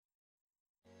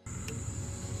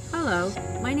Hello,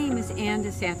 my name is Ann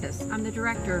DeSantis. I'm the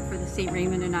director for the St.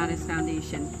 Raymond Nonnatus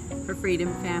Foundation for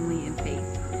Freedom, Family, and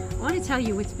Faith. I want to tell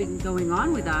you what's been going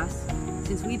on with us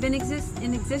since we've been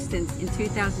in existence in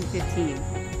 2015.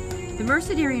 The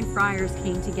Mercedarian Friars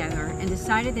came together and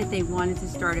decided that they wanted to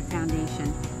start a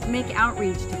foundation to make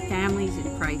outreach to families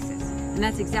in crisis. And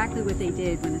that's exactly what they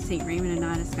did when the St. Raymond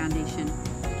Nonnatus Foundation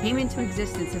came into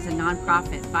existence as a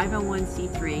nonprofit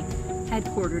 501c3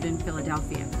 headquartered in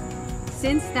Philadelphia.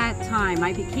 Since that time,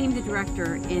 I became the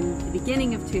director in the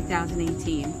beginning of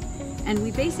 2018, and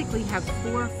we basically have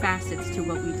 4 facets to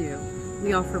what we do.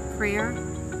 We offer prayer,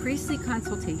 priestly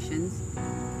consultations,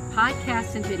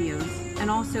 podcasts and videos,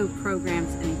 and also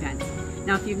programs and events.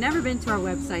 Now, if you've never been to our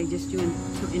website, just to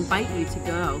invite you to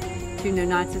go to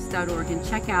nonnatus.org and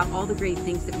check out all the great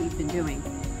things that we've been doing.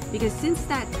 Because since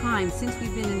that time, since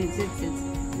we've been in existence,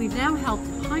 we've now helped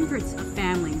hundreds of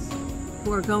families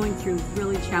who are going through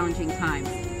really challenging times.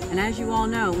 And as you all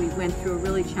know, we went through a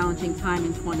really challenging time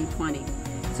in 2020.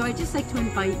 So I'd just like to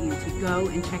invite you to go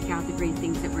and check out the great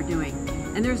things that we're doing.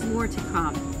 And there's more to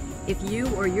come. If you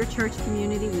or your church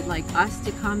community would like us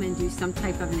to come and do some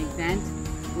type of an event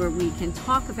where we can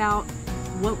talk about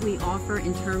what we offer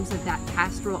in terms of that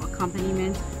pastoral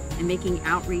accompaniment and making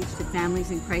outreach to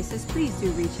families in crisis, please do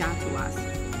reach out to us.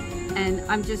 And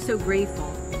I'm just so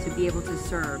grateful to be able to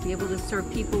serve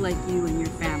people like you and your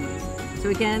families. So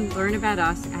again, learn about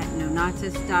us at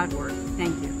nonnatus.org.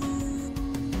 Thank you.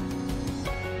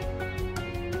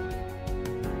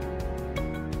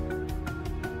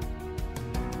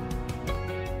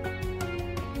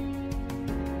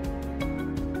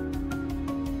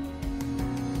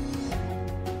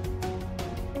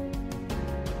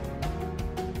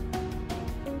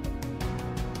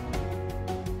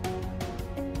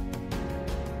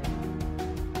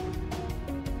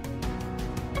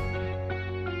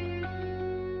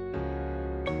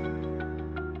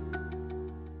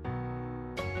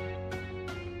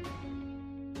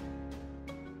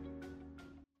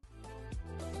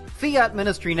 Fiat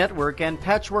Ministry Network and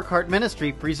Patchwork Heart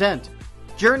Ministry present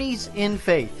Journeys in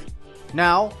Faith.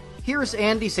 Now, here's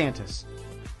Ann DeSantis.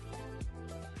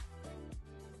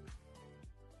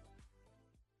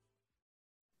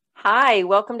 Hi,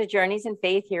 welcome to Journeys in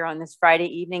Faith here on this Friday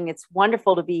evening. It's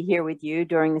wonderful to be here with you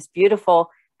during this beautiful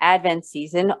Advent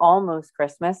season, almost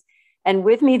Christmas. And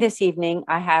with me this evening,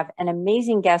 I have an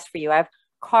amazing guest for you. I have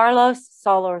Carlos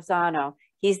Solorzano.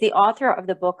 He's the author of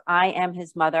the book, I Am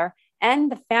His Mother,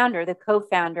 and the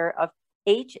co-founder of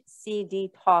HCD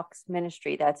Talks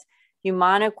Ministry. That's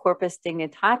Humana Corpus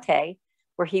Dignitate,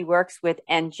 where he works with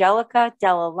Angelica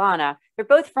Della Lana. They're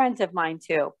both friends of mine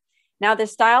too. Now, the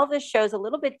style of this show is a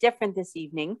little bit different this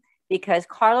evening because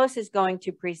Carlos is going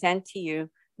to present to you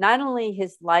not only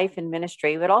his life and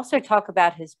ministry, but also talk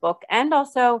about his book and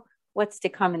also what's to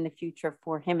come in the future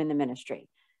for him in the ministry.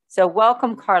 So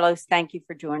welcome, Carlos. Thank you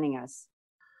for joining us.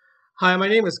 Hi, my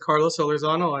name is Carlos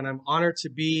Solorzano, and I'm honored to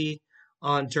be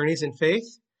on Journeys in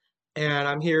Faith. And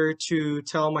I'm here to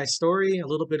tell my story, a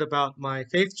little bit about my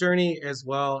faith journey, as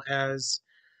well as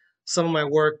some of my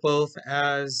work, both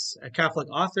as a Catholic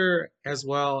author, as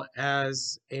well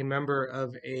as a member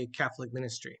of a Catholic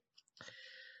ministry.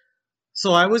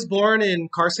 So I was born in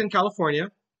Carson, California,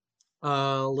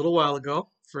 a little while ago.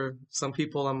 For some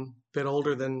people, I'm a bit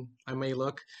older than I may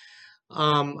look.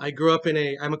 I grew up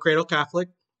I'm a cradle Catholic.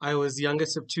 I was the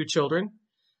youngest of 2 children.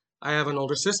 I have an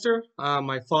older sister.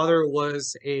 My father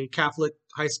was a Catholic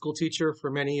high school teacher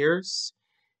for many years.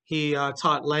 He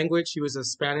taught language. He was a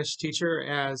Spanish teacher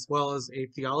as well as a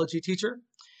theology teacher.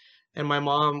 And my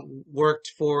mom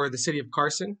worked for the city of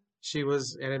Carson. She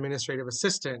was an administrative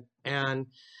assistant. And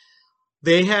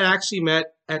they had actually met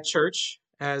at church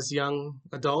as young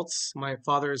adults. My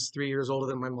father is 3 years older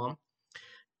than my mom.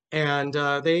 And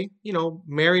they,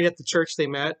 married at the church they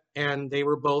met, and they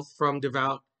were both from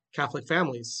devout Catholic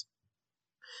families.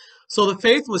 So the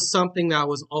faith was something that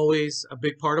was always a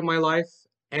big part of my life.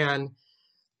 And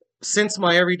since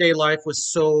my everyday life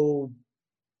was so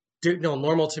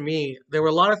normal to me, there were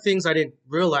a lot of things I didn't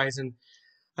realize, and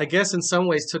I guess in some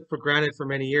ways took for granted for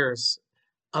many years.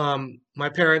 My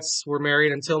parents were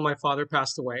married until my father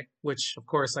passed away, which of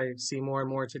course I see more and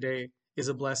more today is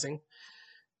a blessing.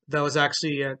 That was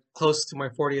actually close to my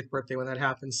 40th birthday when that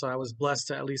happened. So I was blessed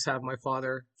to at least have my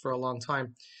father for a long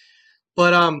time.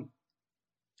 But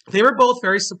they were both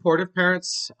very supportive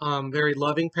parents, very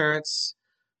loving parents.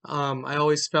 I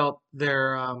always felt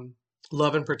their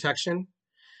love and protection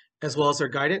as well as their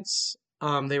guidance.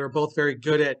 They were both very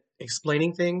good at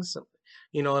explaining things.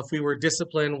 If we were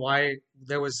disciplined, why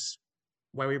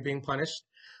we were being punished.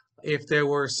 If there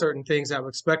were certain things that were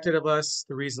expected of us,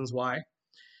 the reasons why.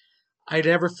 I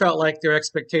never felt like their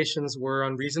expectations were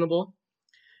unreasonable.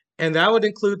 And that would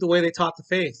include the way they taught the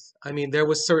faith. I mean, there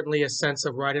was certainly a sense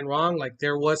of right and wrong, like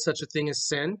there was such a thing as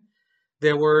sin.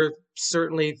 There were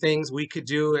certainly things we could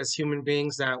do as human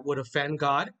beings that would offend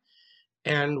God,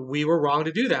 and we were wrong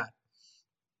to do that.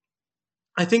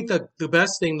 I think the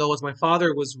best thing, though, was my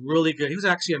father was really good. He was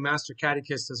actually a master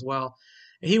catechist as well.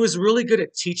 And he was really good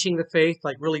at teaching the faith,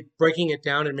 like really breaking it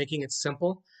down and making it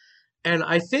simple. And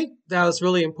I think that was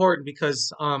really important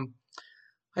because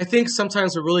I think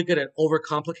sometimes we're really good at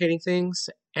overcomplicating things.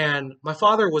 And my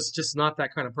father was just not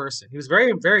that kind of person. He was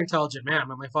very, very intelligent man.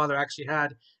 My father actually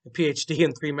had a PhD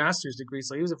and 3 master's degrees,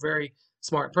 so he was a very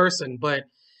smart person. But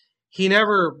he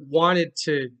never wanted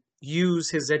to use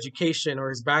his education or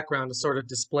his background to sort of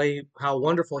display how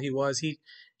wonderful he was.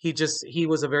 He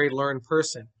was a very learned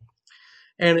person.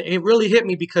 And it really hit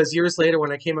me because years later,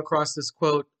 when I came across this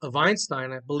quote of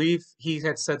Einstein, I believe he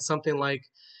had said something like,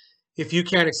 if you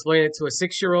can't explain it to a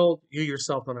 6-year-old, you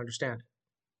yourself don't understand it,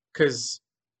 because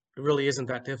it really isn't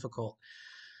that difficult.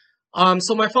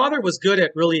 So my father was good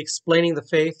at really explaining the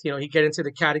faith. You know, he'd get into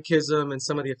the catechism and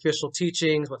some of the official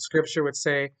teachings, what scripture would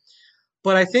say.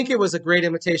 But I think it was a great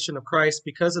imitation of Christ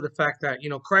because of the fact that, you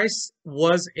know, Christ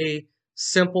was a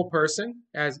simple person,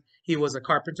 as he was a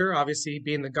carpenter. Obviously,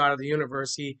 being the God of the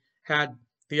universe, he had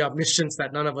the omniscience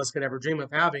that none of us could ever dream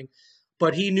of having.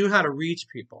 But he knew how to reach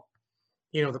people.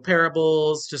 You know, the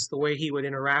parables, just the way he would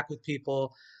interact with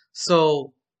people.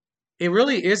 So it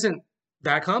really isn't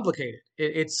that complicated.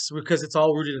 It's because it's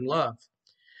all rooted in love.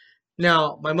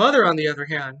 Now, my mother, on the other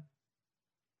hand,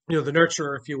 you know, the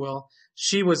nurturer, if you will,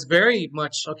 she was very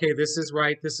much, okay, this is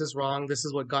right, this is wrong, this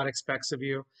is what God expects of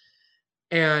you.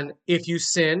 And if you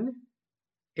sin,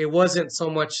 it wasn't so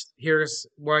much, here's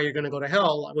where you're going to go to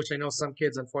hell, which I know some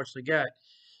kids unfortunately get,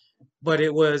 but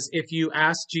it was, if you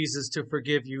ask Jesus to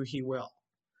forgive you, he will.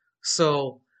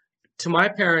 So to my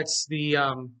parents, the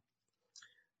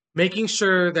making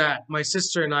sure that my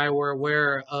sister and I were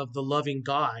aware of the loving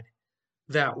God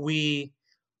that we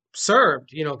served,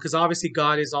 you know, because obviously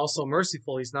God is also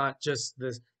merciful. He's not just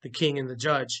the king and the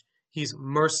judge. He's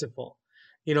merciful.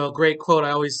 You know, a great quote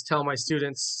I always tell my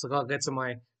students, so I'll get to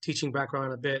my teaching background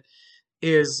in a bit,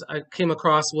 is I came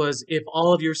across was, if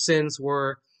all of your sins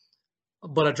were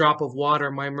but a drop of water,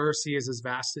 my mercy is as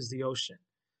vast as the ocean.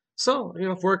 So, you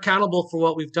know, if we're accountable for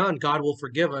what we've done, God will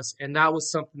forgive us. And that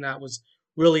was something that was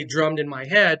really drummed in my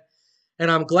head. And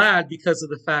I'm glad because of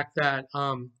the fact that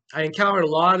I encountered a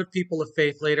lot of people of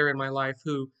faith later in my life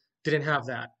who didn't have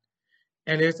that.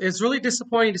 And it's really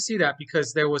disappointing to see that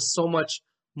because there was so much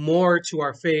more to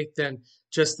our faith than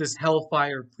just this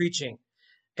hellfire preaching.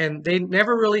 And they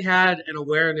never really had an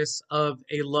awareness of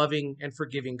a loving and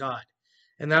forgiving God.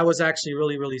 And that was actually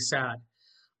really, really sad.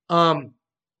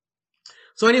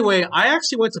 So anyway, I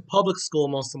actually went to public school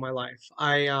most of my life.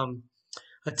 I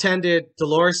attended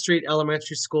Dolores Street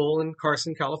Elementary School in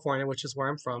Carson, California, which is where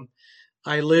I'm from.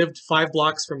 I lived 5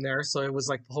 blocks from there, so it was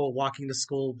like the whole walking to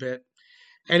school bit.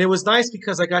 And it was nice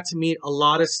because I got to meet a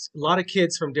lot of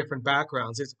kids from different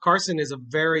backgrounds. Carson is a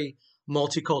very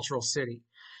multicultural city.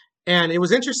 And it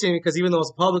was interesting because even though it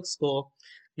was a public school,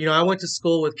 you know, I went to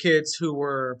school with kids who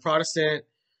were Protestant,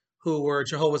 who were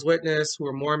Jehovah's Witness, who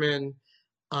were Mormon.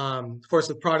 Of course,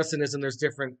 with Protestantism, there's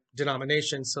different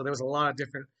denominations, so there was a lot of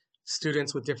different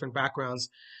students with different backgrounds.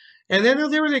 And then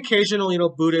there were the occasional, you know,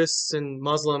 Buddhists and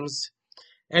Muslims.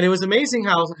 And it was amazing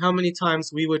how many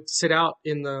times we would sit out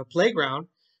in the playground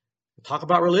and talk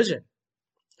about religion.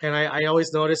 And I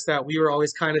always noticed that we were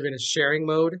always kind of in a sharing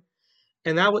mode.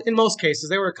 And that was, in most cases,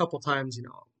 there were a couple times, you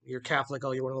know, you're Catholic,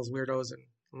 oh, you're one of those weirdos,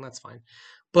 and that's fine.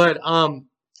 But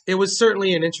it was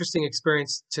certainly an interesting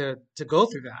experience to go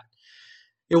through that.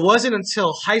 It wasn't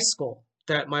until high school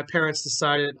that my parents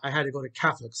decided I had to go to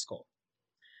Catholic school.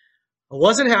 I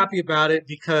wasn't happy about it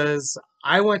because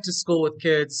I went to school with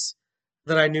kids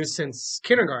that I knew since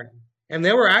kindergarten. And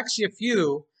there were actually a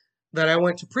few that I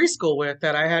went to preschool with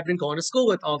that I had been going to school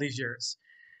with all these years.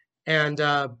 And,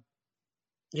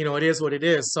 you know, it is what it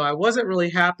is. So I wasn't really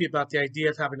happy about the idea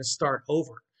of having to start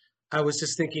over. I was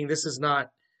just thinking, this is not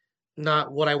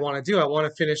what I want to do. I want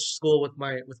to finish school with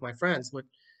my friends. But,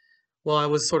 well, it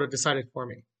was sort of decided for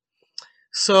me.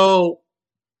 So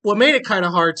what made it kind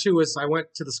of hard too is I went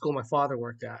to the school my father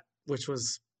worked at, which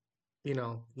was, you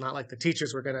know, not like the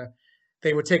teachers were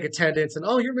they would take attendance and,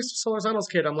 oh, you're Mr. Solorzano's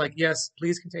kid. I'm like, yes,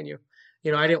 please continue.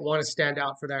 You know, I didn't want to stand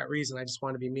out for that reason. I just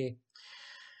wanted to be me.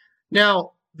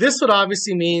 Now, this would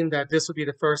obviously mean that this would be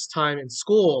the first time in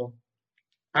school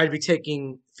I'd be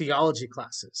taking theology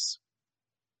classes.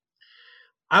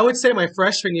 I would say my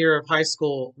freshman year of high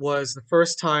school was the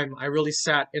first time I really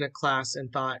sat in a class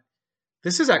and thought,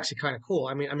 this is actually kind of cool.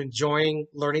 I mean, I'm enjoying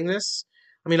learning this.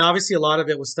 I mean, obviously, a lot of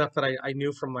it was stuff that I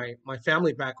knew from my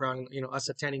family background, us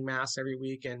attending mass every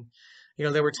week. And,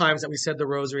 there were times that we said the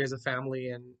rosary as a family.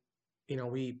 And,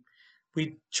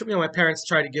 my parents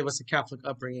tried to give us a Catholic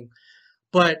upbringing.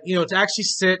 But, to actually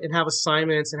sit and have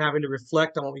assignments and having to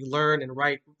reflect on what we learned and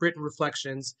write written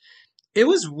reflections, it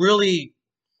was really,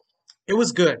 it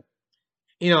was good.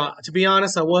 To be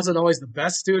honest, I wasn't always the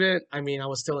best student. I mean, I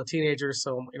was still a teenager,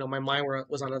 so my mind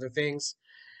was on other things.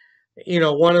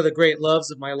 One of the great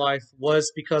loves of my life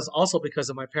was because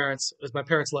of my parents, was my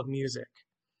parents loved music.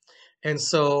 And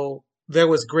so there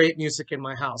was great music in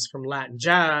my house, from Latin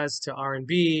jazz to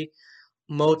R&B,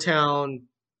 Motown.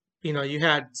 You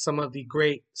had some of the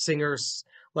great singers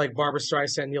like Barbra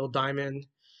Streisand, Neil Diamond.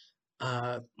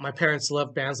 My parents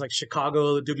loved bands like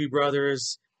Chicago, the Doobie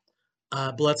Brothers,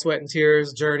 Blood, Sweat, and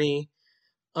Tears, Journey.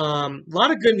 A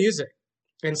lot of good music.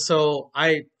 And so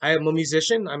I am a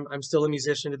musician. I'm still a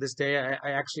musician to this day.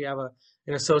 I actually have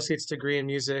an associate's degree in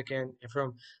music and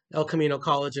from El Camino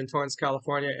College in Torrance,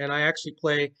 California. And I actually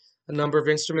play a number of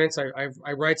instruments.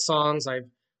 I write songs. I've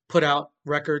put out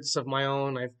records of my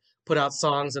own. I've put out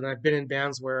songs, and I've been in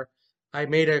bands where I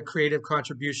made a creative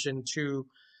contribution to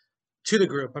the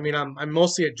group. I mean, I'm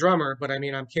mostly a drummer, but I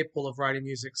mean, I'm capable of writing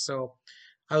music. So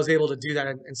I was able to do that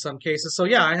in some cases. So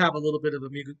yeah, I have a little bit of a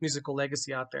musical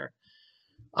legacy out there.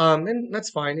 And that's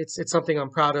fine. It's something I'm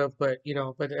proud of, but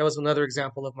it was another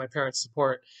example of my parents'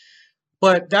 support.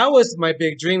 But that was my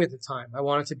big dream at the time. I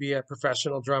wanted to be a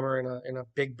professional drummer in a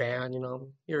big band.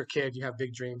 You're a kid, you have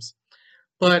big dreams.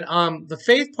 But the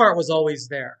faith part was always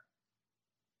there.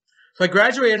 So I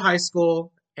graduated high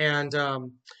school, and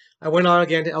I went on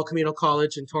again to El Camino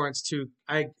College in Torrance.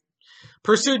 I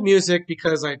pursued music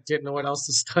because I didn't know what else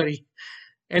to study.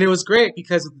 And it was great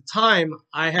because at the time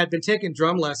I had been taking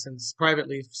drum lessons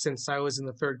privately since I was in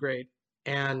the third grade.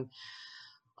 And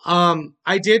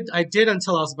I did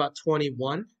until I was about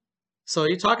 21. So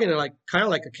you're talking like kind of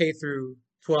like a K through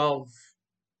 12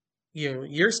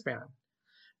 year span.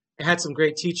 I had some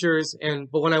great teachers,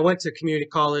 but when I went to community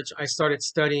college, I started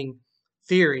studying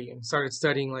theory and started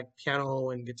studying like piano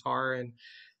and guitar and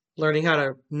learning how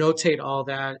to notate all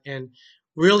that and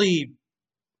really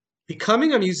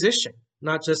becoming a musician,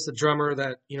 not just a drummer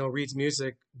that reads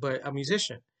music, but a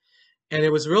musician. And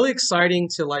it was really exciting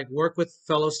to like work with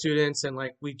fellow students and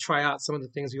like we try out some of the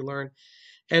things we learned.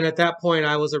 And at that point,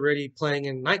 I was already playing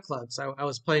in nightclubs. I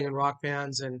was playing in rock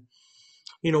bands, and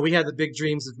we had the big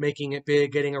dreams of making it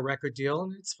big, getting a record deal,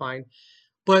 and it's fine.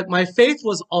 But my faith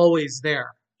was always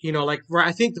there. Like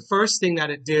I think the first thing that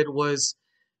it did was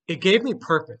it gave me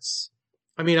purpose.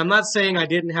 I mean, I'm not saying I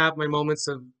didn't have my moments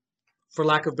of, for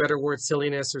lack of better word,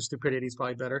 silliness or stupidity is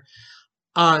probably better.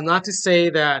 Not to say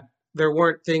that there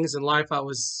weren't things in life I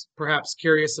was perhaps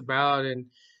curious about and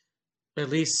at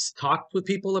least talked with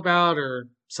people about, or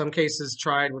some cases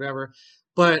tried, whatever.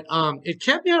 But it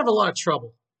kept me out of a lot of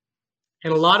trouble.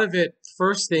 And a lot of it,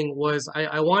 first thing was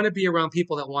I want to be around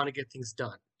people that want to get things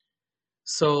done.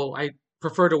 So I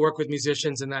prefer to work with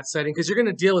musicians in that setting because you're going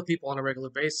to deal with people on a regular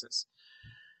basis.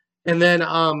 And then,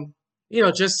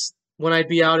 just when I'd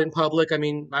be out in public, I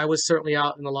mean, I was certainly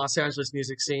out in the Los Angeles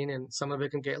music scene, and some of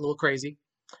it can get a little crazy.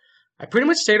 I pretty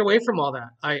much stayed away from all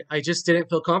that. I just didn't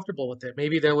feel comfortable with it.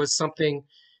 Maybe there was something,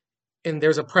 and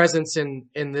there's a presence in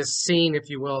this scene, if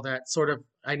you will, that sort of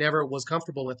I never was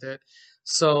comfortable with it.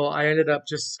 So I ended up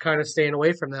just kind of staying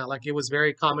away from that. Like it was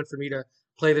very common for me to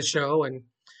play the show and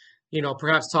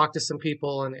perhaps talk to some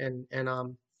people and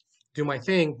do my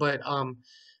thing, but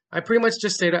I pretty much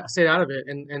just stayed out of it.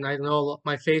 And I know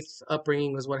my faith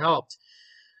upbringing was what helped.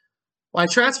 Well, I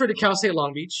transferred to Cal State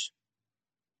Long Beach,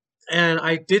 and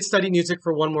I did study music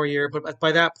for one more year, but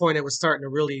by that point it was starting to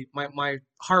really my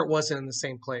heart wasn't in the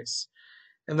same place.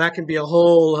 And that can be a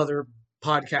whole other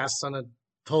podcast on a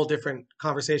whole different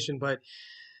conversation. But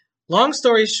long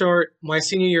story short, my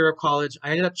senior year of college, I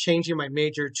ended up changing my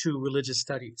major to religious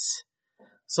studies.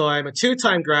 So I'm a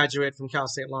two-time graduate from Cal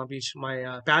State Long Beach.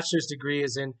 My bachelor's degree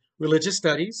is in religious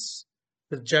studies,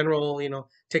 the general,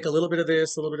 take a little bit of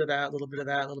this, a little bit of that, a little bit of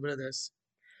that, a little bit of this.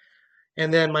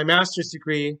 And then my master's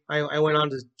degree, I went on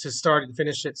to start and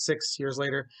finish it 6 years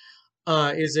later,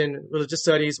 is in religious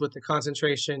studies with the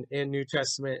concentration in New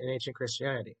Testament and ancient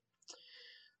Christianity.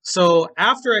 So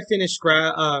after I finished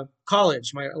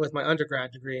college with my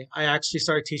undergrad degree, I actually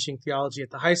started teaching theology at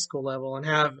the high school level and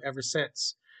have ever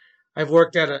since. I've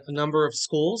worked at a number of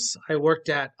schools. I worked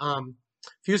at a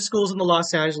few schools in the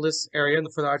Los Angeles area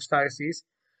for the Archdiocese,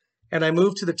 and I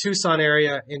moved to the Tucson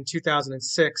area in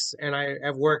 2006, and I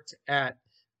have worked at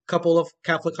a couple of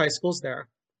Catholic high schools there.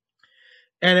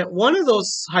 And at one of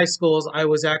those high schools, I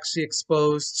was actually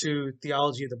exposed to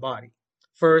theology of the body.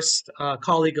 First, a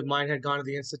colleague of mine had gone to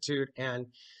the Institute and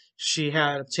she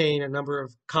had obtained a number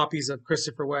of copies of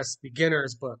Christopher West's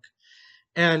Beginner's book.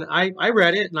 And I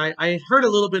read it and I heard a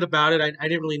little bit about it. I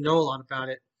didn't really know a lot about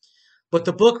it, but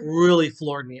the book really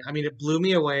floored me. I mean, it blew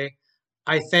me away.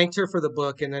 I thanked her for the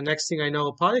book. And the next thing I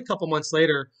know, probably a couple months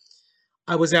later,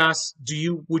 I was asked,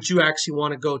 would you actually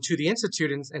want to go to the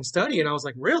Institute and study? And I was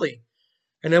like, really?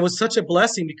 And it was such a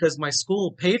blessing because my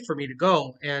school paid for me to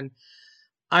go. And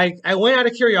I went out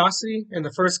of curiosity, and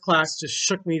the first class just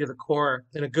shook me to the core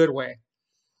in a good way.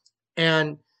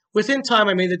 And within time,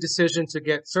 I made the decision to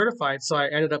get certified. So I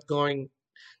ended up going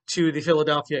to the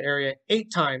Philadelphia area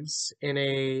 8 times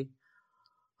in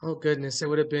oh goodness, it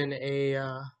would have been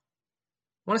I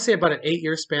want to say about an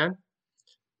 8-year span.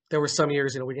 There were some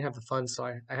years, we didn't have the funds, so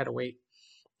I had to wait.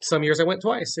 Some years I went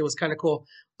twice. It was kind of cool,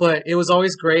 but it was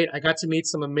always great. I got to meet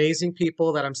some amazing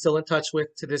people that I'm still in touch with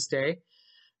to this day.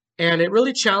 And it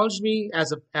really challenged me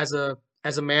as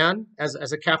a man, as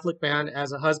a Catholic man,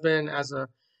 as a husband,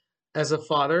 as a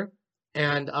father,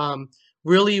 and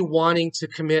really wanting to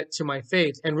commit to my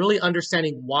faith and really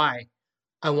understanding why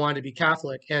I wanted to be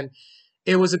Catholic. And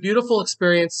it was a beautiful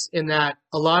experience in that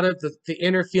a lot of the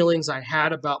inner feelings I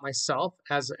had about myself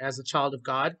as a child of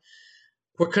God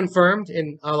were confirmed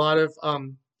in a lot of,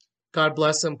 God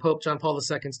bless him, Pope John Paul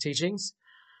II's teachings.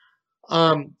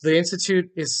 The Institute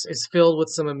is filled with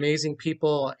some amazing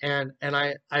people, and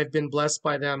I've been blessed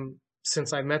by them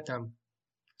since I met them.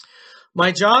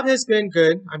 My job has been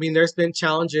good. I mean, there's been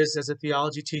challenges as a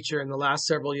theology teacher in the last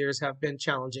several years have been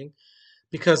challenging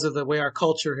because of the way our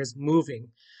culture is moving.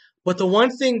 But the one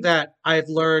thing that I've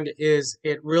learned is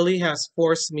it really has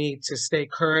forced me to stay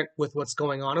current with what's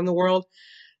going on in the world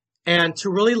and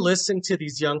to really listen to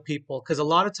these young people, because a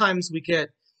lot of times we get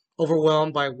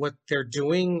overwhelmed by what they're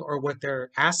doing or what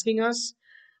they're asking us.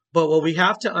 But what we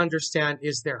have to understand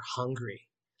is they're hungry.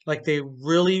 Like they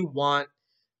really want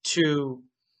to,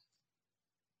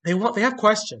 they have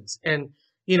questions. And,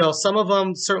 some of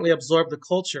them certainly absorb the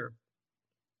culture,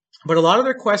 but a lot of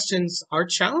their questions are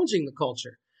challenging the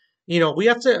culture. We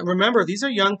have to remember these are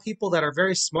young people that are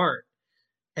very smart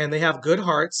and they have good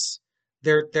hearts.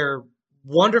 They're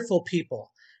wonderful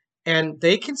people, and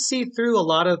they can see through a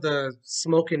lot of the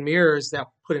smoke and mirrors that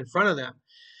put in front of them.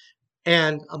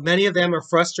 And many of them are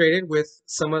frustrated with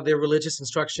some of the religious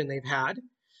instruction they've had,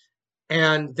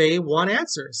 and they want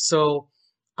answers. So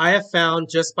I have found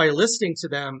just by listening to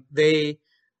them, they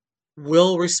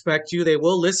will respect you. They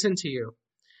will listen to you.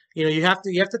 You have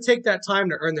to take that time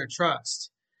to earn their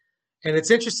trust. And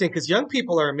it's interesting because young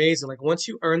people are amazing. Like once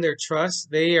you earn their trust,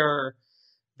 their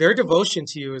devotion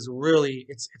to you is really,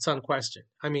 it's unquestioned.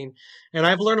 I mean, and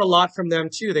I've learned a lot from them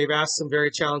too. They've asked some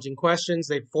very challenging questions.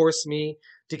 They've forced me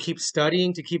to keep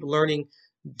studying, to keep learning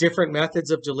different methods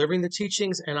of delivering the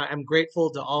teachings. And I'm grateful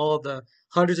to all the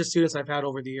hundreds of students I've had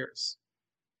over the years.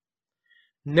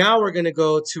 Now we're going to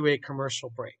go to a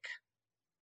commercial break.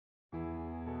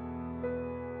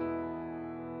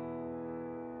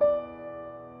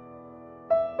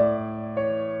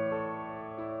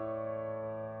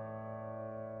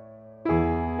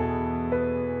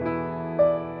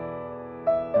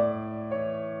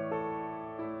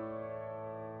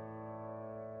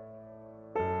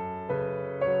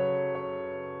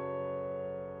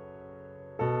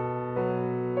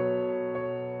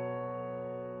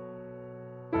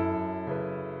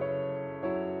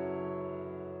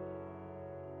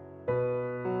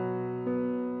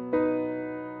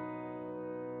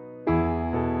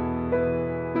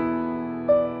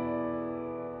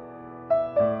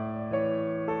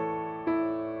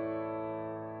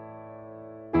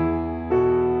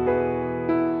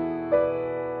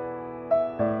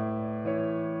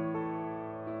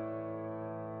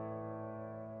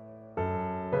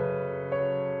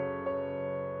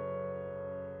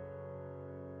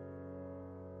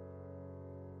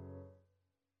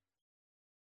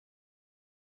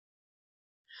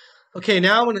 Okay,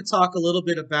 now I'm going to talk a little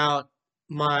bit about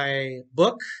my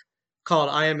book called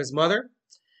I Am His Mother,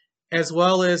 as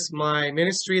well as my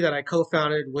ministry that I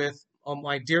co-founded with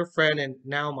my dear friend and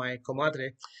now my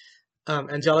comadre,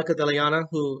 Angelica Deliana,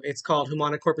 who it's called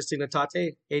Humana Corpus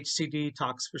Dignitate, HCD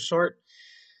Talks for short.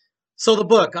 So the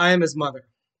book, I Am His Mother.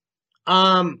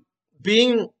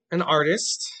 Being an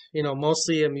artist,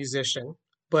 mostly a musician,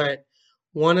 but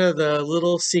one of the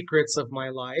little secrets of my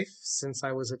life since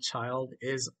I was a child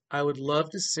is I would love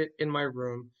to sit in my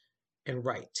room and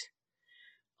write.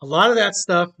 A lot of that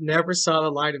stuff never saw the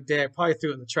light of day. I probably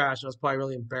threw it in the trash. I was probably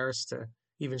really embarrassed to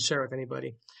even share with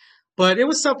anybody. But it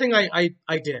was something I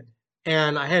did.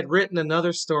 And I had written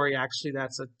another story, actually,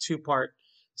 that's a two-part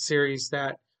series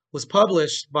that was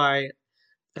published by,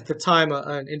 at the time,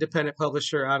 an independent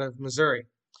publisher out of Missouri.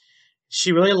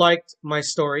 She really liked my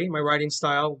story, my writing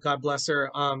style. God bless her.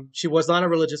 She was not a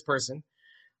religious person,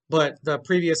 but the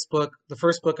previous book, the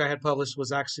first book I had published,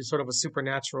 was actually sort of a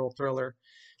supernatural thriller,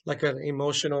 like an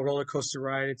emotional roller coaster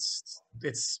ride.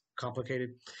 It's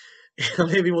complicated.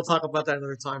 Maybe we'll talk about that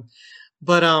another time.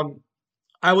 But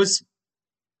I was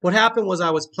what happened was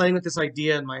I was playing with this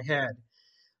idea in my head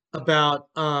about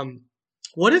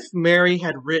what if Mary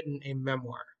had written a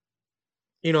memoir?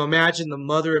 You know, imagine the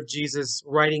mother of Jesus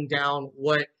writing down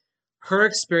what her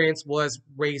experience was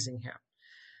raising him.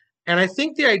 And I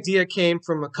think the idea came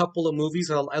from a couple of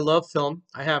movies. I love film.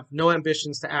 I have no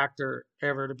ambitions to act or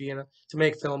ever to be to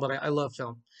make film, but I love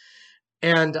film.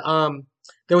 And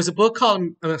there was a book called,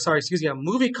 a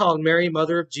movie called Mary,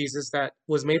 Mother of Jesus that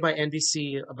was made by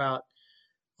NBC about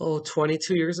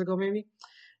 22 years ago maybe.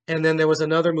 And then there was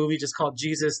another movie just called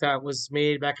Jesus that was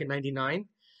made back in '99,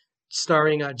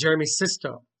 starring Jeremy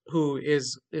Sisto, who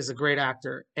is a great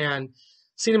actor, and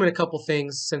seen him in a couple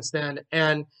things since then.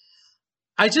 And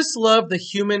I just love the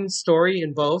human story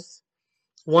in both.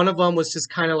 One of them was just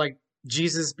kind of like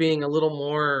Jesus being a little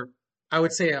more, I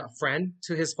would say, a friend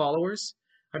to his followers.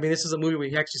 I mean, this is a movie where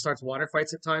he actually starts water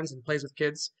fights at times and plays with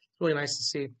kids. It's really nice to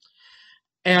see.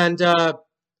 And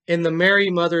in the Mary,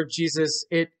 Mother of Jesus,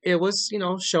 it was,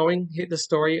 showing the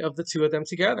story of the two of them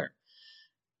together.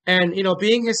 And,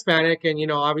 being Hispanic,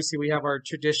 and, obviously we have our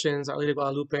traditions, Our Lady of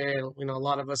Guadalupe, and, a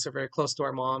lot of us are very close to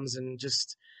our moms, and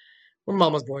just, we're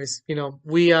mama's boys,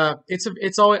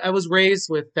 it's always, I was raised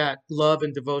with that love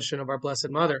and devotion of our Blessed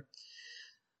Mother.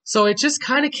 So it just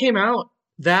kind of came out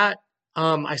that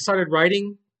I started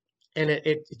writing, and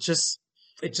it just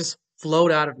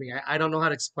flowed out of me. I don't know how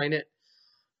to explain it.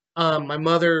 My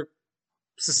mother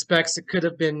suspects it could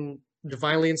have been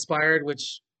divinely inspired,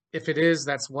 which if it is,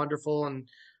 that's wonderful. And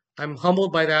I'm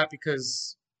humbled by that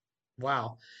because,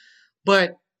 wow.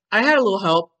 But I had a little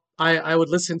help. I would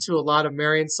listen to a lot of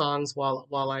Marian songs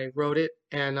while I wrote it,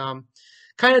 and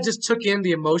kind of just took in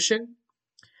the emotion.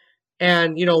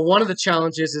 And, one of the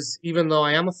challenges is, even though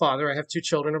I am a father, I have two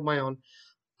children of my own,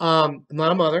 I'm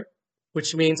not a mother,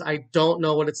 which means I don't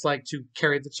know what it's like to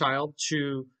carry the child,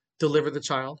 to deliver the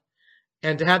child,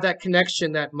 and to have that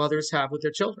connection that mothers have with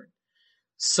their children.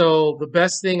 So the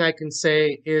best thing I can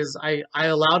say is I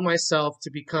allowed myself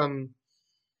to become,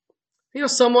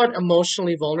 somewhat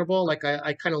emotionally vulnerable. Like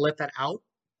I kind of let that out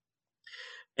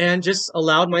and just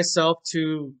allowed myself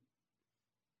to,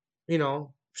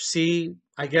 see,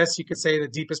 I guess you could say, the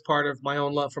deepest part of my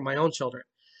own love for my own children,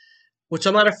 which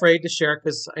I'm not afraid to share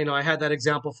because, I had that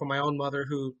example from my own mother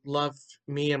who loved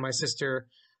me and my sister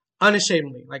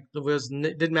unashamedly. Like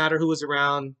it didn't matter who was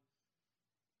around.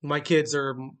 My kids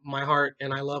are my heart,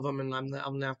 and I love them, and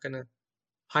I'm not gonna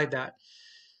hide that.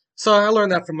 So I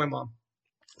learned that from my mom.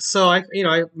 So I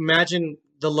imagine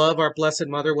the love our Blessed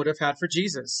Mother would have had for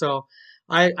Jesus. So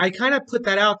I kind of put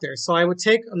that out there. So I would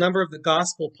take a number of the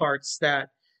gospel parts that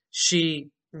she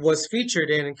was featured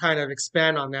in and kind of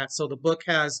expand on that. So the book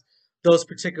has those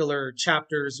particular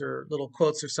chapters or little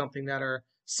quotes or something that are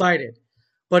cited.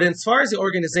 But as far as the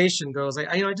organization goes, I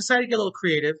decided to get a little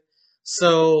creative.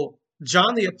 So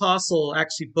John the Apostle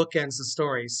actually bookends the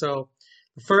story. So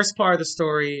the first part of the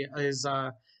story is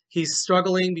he's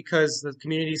struggling because the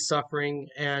community is suffering,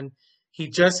 and he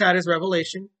just had his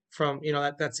revelation from,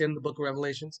 that's in the book of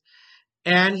Revelations.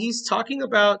 And he's talking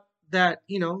about that,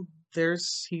 he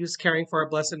was caring for our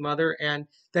Blessed Mother, and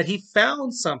that he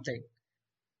found something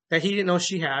that he didn't know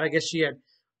she had. I guess she had,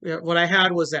 what I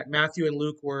had was that Matthew and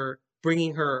Luke were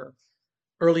bringing her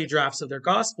early drafts of their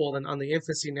gospel and on the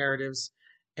infancy narratives,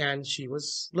 and she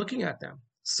was looking at them.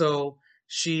 So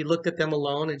she looked at them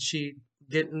alone, and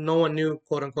no one knew,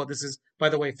 quote unquote, this is, by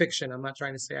the way, fiction. I'm not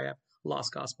trying to say I have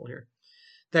lost gospel here,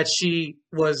 that she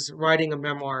was writing a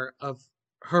memoir of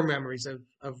her memories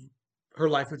of her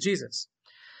life with Jesus.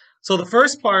 So the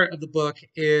first part of the book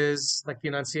is like the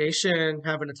Annunciation,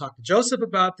 having to talk to Joseph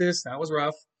about this. That was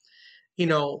rough.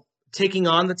 Taking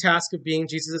on the task of being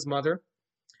Jesus' mother,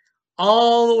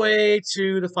 all the way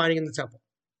to the finding in the temple.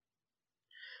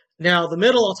 Now, the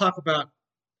middle I'll talk about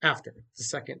after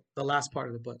the last part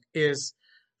of the book. Is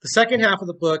the second half of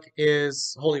the book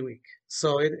is Holy Week.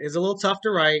 So it is a little tough to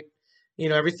write,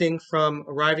 everything from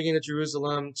arriving into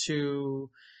Jerusalem to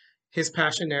his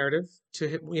passion narrative,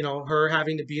 to, her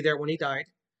having to be there when he died,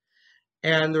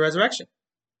 and the resurrection.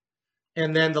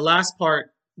 And then the last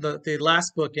part, the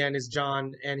last bookend is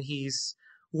John, and he's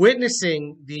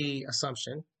witnessing the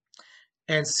Assumption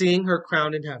and seeing her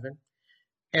crowned in heaven.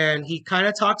 And he kind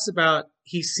of talks about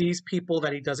he sees people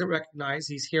that he doesn't recognize.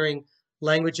 He's hearing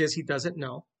languages he doesn't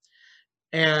know.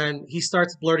 And he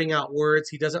starts blurting out words.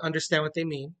 He doesn't understand what they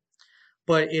mean.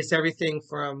 But it's everything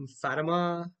from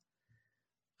Fatima,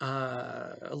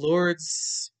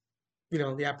 Lourdes,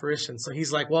 the apparition. So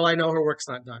he's like, well, I know her work's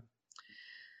not done.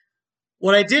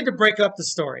 What I did to break up the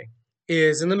story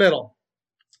is in the middle,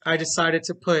 I decided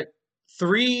to put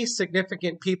 3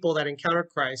 significant people that encountered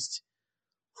Christ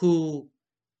who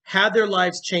had their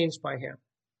lives changed by him,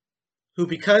 who,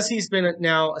 because he's been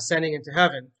now ascending into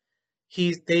heaven,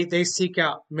 they seek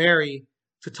out Mary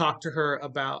to talk to her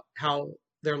about how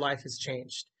their life has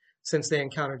changed since they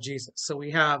encountered Jesus. So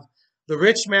we have the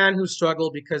rich man who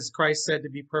struggled because Christ said to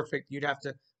be perfect, you'd have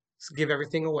to give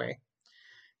everything away.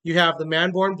 You have the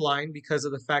man born blind because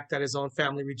of the fact that his own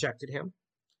family rejected him.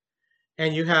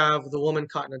 And you have the woman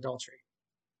caught in adultery.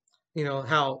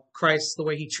 How Christ, the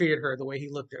way he treated her, the way he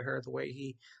looked at her, the way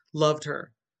he loved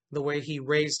her, the way he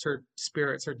raised her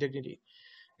spirits, her dignity.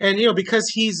 And, because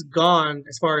he's gone,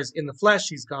 as far as in the flesh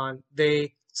he's gone,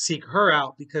 they seek her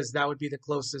out because that would be the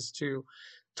closest to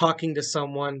talking to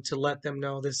someone to let them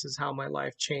know this is how my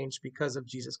life changed because of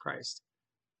Jesus Christ.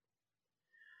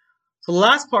 So the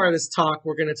last part of this talk,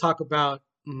 we're going to talk about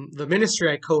the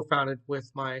ministry I co-founded with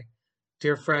my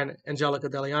dear friend, Angelica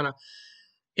Deliana.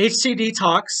 HCD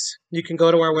Talks. You can go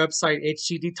to our website,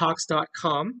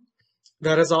 hcdtalks.com.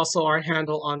 That is also our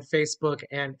handle on Facebook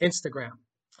and Instagram.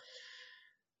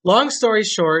 Long story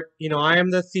short, I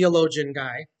am the theologian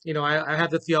guy. I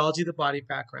have the theology of the body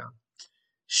background.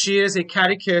 She is a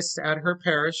catechist at her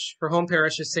parish. Her home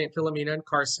parish is St. Philomena in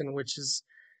Carson, which is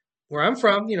where I'm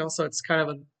from, so it's kind of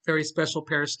a very special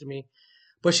parish to me.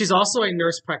 But she's also a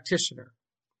nurse practitioner.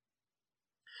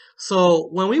 So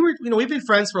when we were, we've been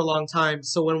friends for a long time.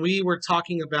 So when we were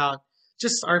talking about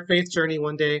just our faith journey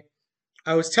one day,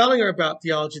 I was telling her about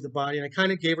theology of the body, and I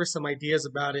kind of gave her some ideas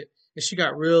about it, and she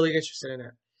got really interested in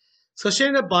it. So she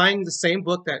ended up buying the same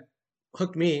book that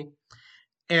hooked me,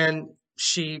 and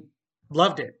she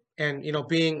loved it. And,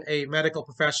 being a medical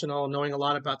professional, knowing a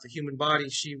lot about the human body,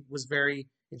 she was very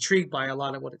intrigued by a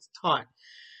lot of what it's taught.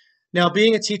 Now,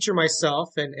 being a teacher myself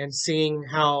and seeing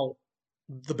how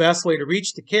the best way to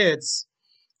reach the kids,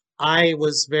 I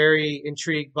was very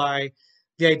intrigued by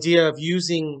the idea of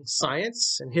using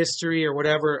science and history or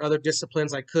whatever other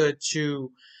disciplines I could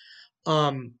to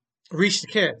reach the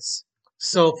kids.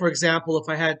 So, for example,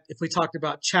 if we talked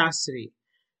about chastity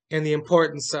and the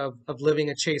importance of living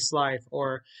a chaste life,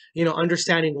 or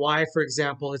understanding why, for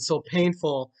example, it's so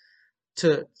painful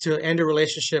to end a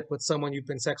relationship with someone you've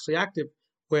been sexually active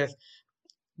with,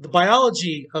 the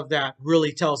biology of that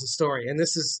really tells a story. And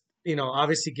this is,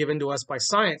 obviously given to us by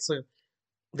science. So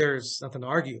there's nothing to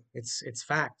argue. It's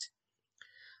fact.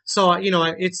 So,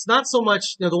 it's not so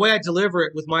much, the way I deliver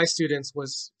it with my students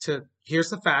was here's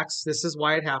the facts. This is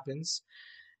why it happens.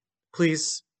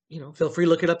 Please, feel free to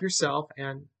look it up yourself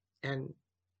and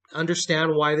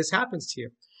understand why this happens to you.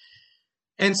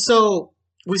 And so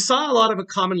we saw a lot of a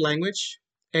common language,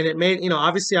 and it made,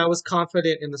 obviously I was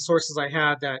confident in the sources I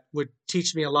had that would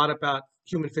teach me a lot about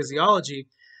human physiology,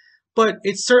 but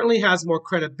it certainly has more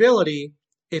credibility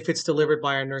if it's delivered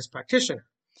by a nurse practitioner.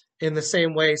 In the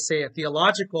same way, say, a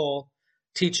theological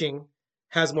teaching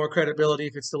has more credibility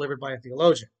if it's delivered by a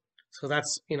theologian. So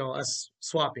that's, us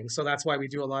swapping. So that's why we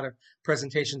do a lot of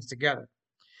presentations together.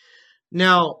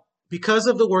 Now, because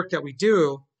of the work that we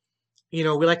do, we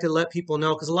like to let people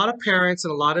know, because a lot of parents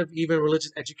and a lot of even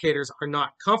religious educators are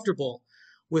not comfortable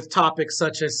with topics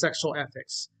such as sexual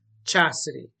ethics,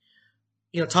 chastity,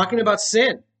 talking about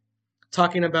sin,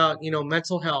 talking about,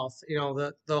 mental health,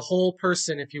 the whole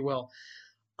person, if you will,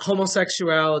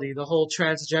 homosexuality, the whole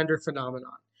transgender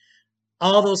phenomenon,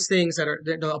 all those things that are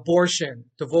abortion,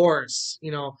 divorce,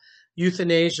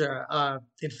 euthanasia,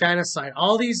 infanticide,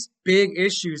 all these big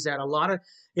issues that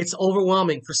it's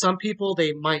overwhelming. For some people,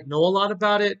 they might know a lot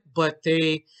about it, but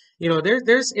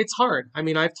it's hard. I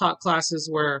mean, I've taught classes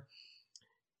where,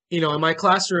 in my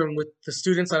classroom with the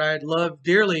students that I love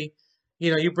dearly,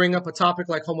 you bring up a topic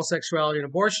like homosexuality and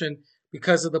abortion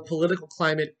because of the political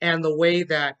climate and the way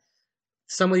that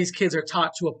some of these kids are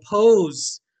taught to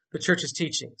oppose the church's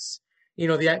teachings.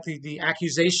 The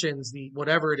accusations, the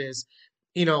whatever it is,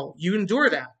 you endure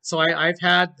that. So I've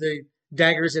had the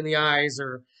daggers in the eyes,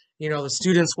 or, the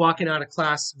students walking out of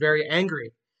class very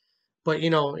angry. But,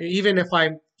 even if I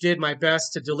did my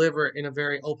best to deliver it in a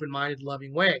very open-minded,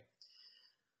 loving way.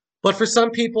 But for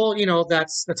some people,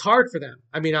 that's hard for them.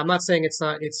 I mean, I'm not saying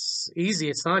it's easy.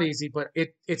 It's not easy, but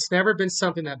it's never been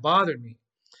something that bothered me.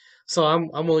 So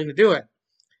I'm willing to do it.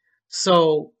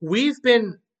 So we've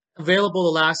been available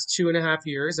the last 2.5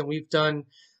 years, and we've done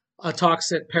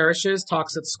talks at parishes,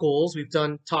 talks at schools. We've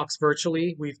done talks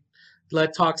virtually. We've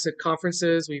led talks at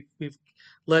conferences. We've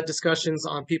led discussions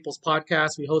on people's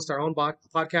podcasts. We host our own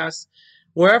podcasts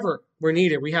wherever we're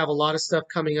needed. We have a lot of stuff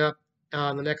coming up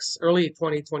the next early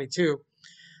 2022.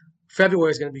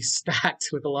 February is going to be stacked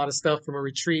with a lot of stuff, from a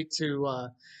retreat to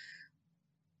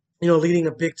leading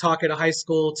a big talk at a high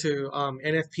school to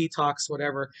NFP talks,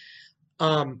 whatever.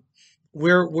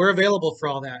 We're available for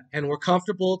all that, and we're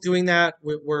comfortable doing that.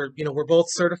 We're both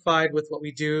certified with what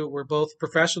we do. We're both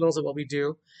professionals at what we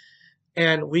do,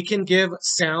 and we can give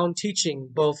sound teaching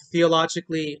both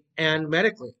theologically and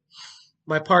medically.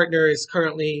 My partner is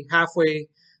currently halfway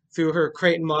through her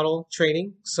Creighton model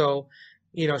training, so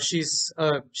she's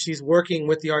working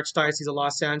with the Archdiocese of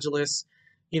Los Angeles,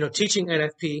 teaching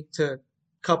NFP to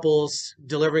couples,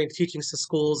 delivering teachings to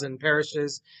schools and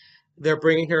parishes. They're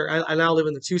bringing her. I now live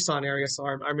in the Tucson area, so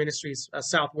our ministry is a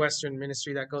southwestern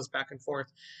ministry that goes back and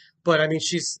forth. But I mean,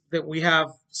 we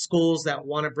have schools that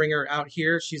want to bring her out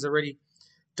here. She's already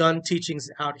done teachings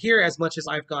out here, as much as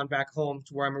I've gone back home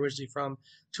to where I'm originally from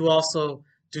to also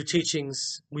do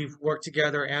teachings. We've worked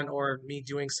together, and or me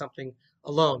doing something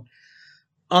alone.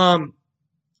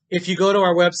 If you go to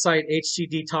our website,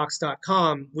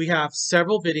 htdtalks.com, we have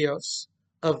several videos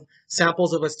of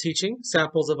samples of us teaching,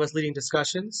 samples of us leading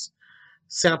discussions,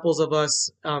 samples of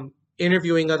us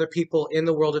interviewing other people in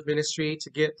the world of ministry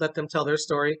to let them tell their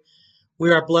story.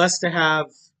 We are blessed to have,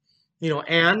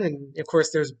 Anne, and of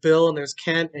course there's Bill and there's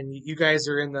Kent, and you guys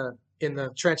are in the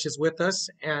trenches with us.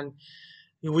 And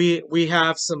we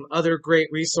have some other great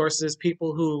resources,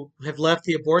 people who have left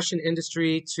the abortion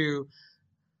industry, to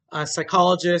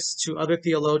psychologists, to other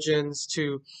theologians,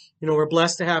 to, we're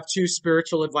blessed to have 2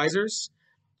 spiritual advisors.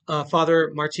 Father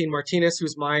Martin Martinez,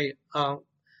 who's my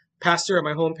pastor at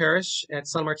my home parish at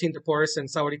San Martin de Porres in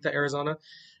Sahuarita, Arizona,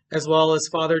 as well as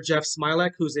Father Jeff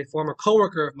Smilek, who's a former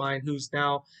coworker of mine, who's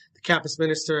now the campus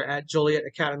minister at Joliet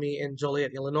Academy in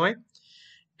Joliet, Illinois.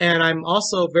 And I'm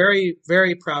also very,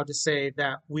 very proud to say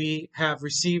that we have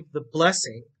received the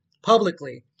blessing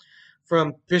publicly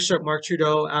from Bishop Mark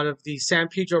Trudeau out of the San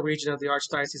Pedro region of the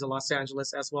Archdiocese of Los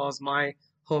Angeles, as well as my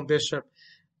home bishop,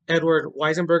 Edward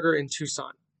Weisenberger in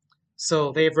Tucson.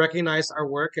 So they've recognized our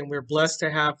work, and we're blessed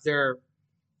to have their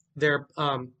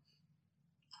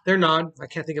nod. I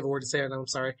can't think of a word to say it. I'm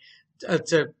sorry.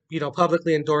 To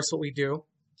publicly endorse what we do,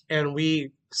 and we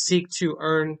seek to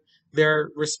earn their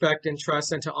respect and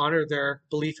trust, and to honor their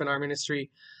belief in our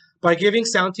ministry by giving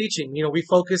sound teaching. We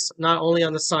focus not only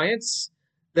on the science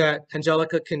that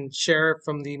Angelica can share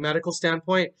from the medical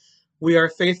standpoint. We are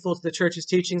faithful to the Church's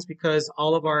teachings because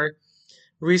all of our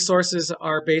resources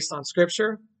are based on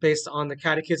Scripture, based on the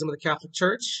Catechism of the Catholic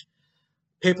Church,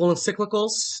 papal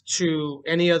encyclicals, to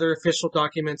any other official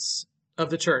documents of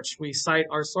the Church. We cite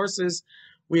our sources.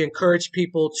 We encourage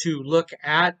people to look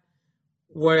at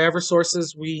whatever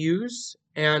sources we use,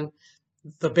 and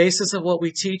the basis of what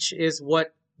we teach is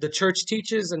what the Church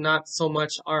teaches, and not so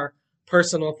much our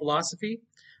personal philosophy.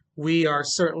 We are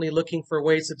certainly looking for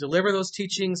ways to deliver those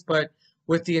teachings, but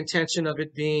with the intention of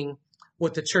it being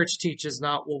what the Church teaches,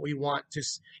 not what we want to,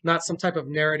 not some type of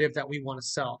narrative that we want to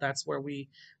sell. That's where we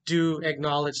do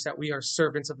acknowledge that we are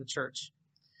servants of the Church.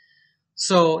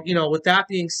 So, with that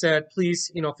being said,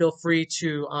 please, feel free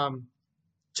to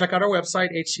check out our website,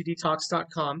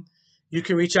 htdtalks.com. You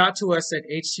can reach out to us at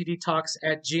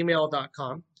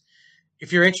htdtalks@gmail.com.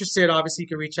 If you're interested, obviously you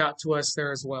can reach out to us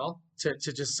there as well to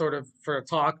just sort of for a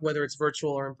talk, whether it's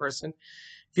virtual or in person.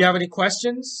 If you have any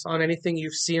questions on anything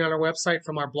you've seen on our website,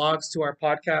 from our blogs to our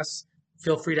podcasts,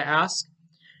 feel free to ask.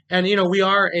 And, we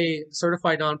are a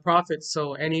certified nonprofit,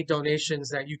 so any donations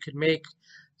that you could make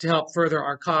to help further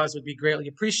our cause would be greatly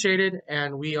appreciated.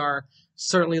 And we are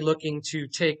certainly looking to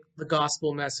take the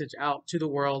gospel message out to the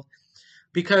world,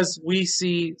 because we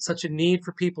see such a need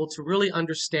for people to really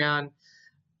understand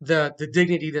the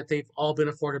dignity that they've all been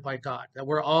afforded by God, that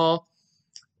we're all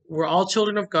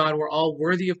children of God. We're all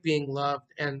worthy of being loved,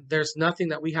 and there's nothing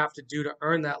that we have to do to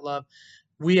earn that love.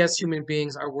 We as human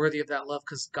beings are worthy of that love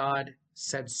because God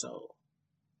said so.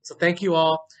 So thank you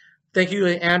all. Thank you,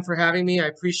 Anne, for having me. I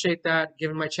appreciate that,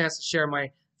 giving my chance to share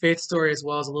my faith story, as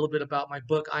well as a little bit about my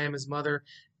book, I Am His Mother,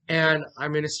 and our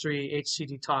ministry,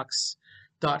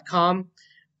 htdtalks.com.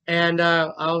 And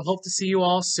I'll hope to see you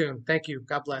all soon. Thank you.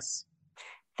 God bless.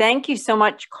 Thank you so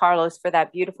much, Carlos, for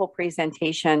that beautiful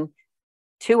presentation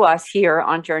to us here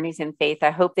on Journeys in Faith. I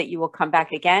hope that you will come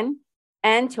back again.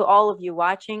 And to all of you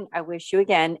watching, I wish you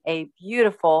again a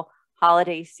beautiful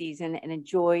holiday season and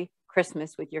enjoy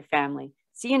Christmas with your family.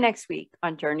 See you next week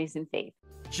on Journeys in Faith.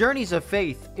 Journeys of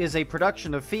Faith is a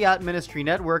production of Fiat Ministry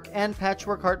Network and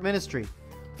Patchwork Heart Ministry.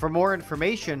 For more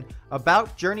information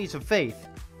about Journeys of Faith,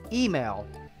 email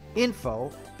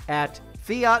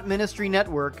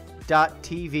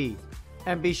info@fiatministrynetwork.tv.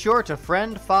 And be sure to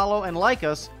friend, follow, and like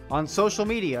us on social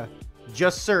media.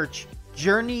 Just search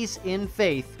Journeys in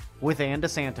Faith with Ann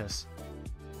DeSantis.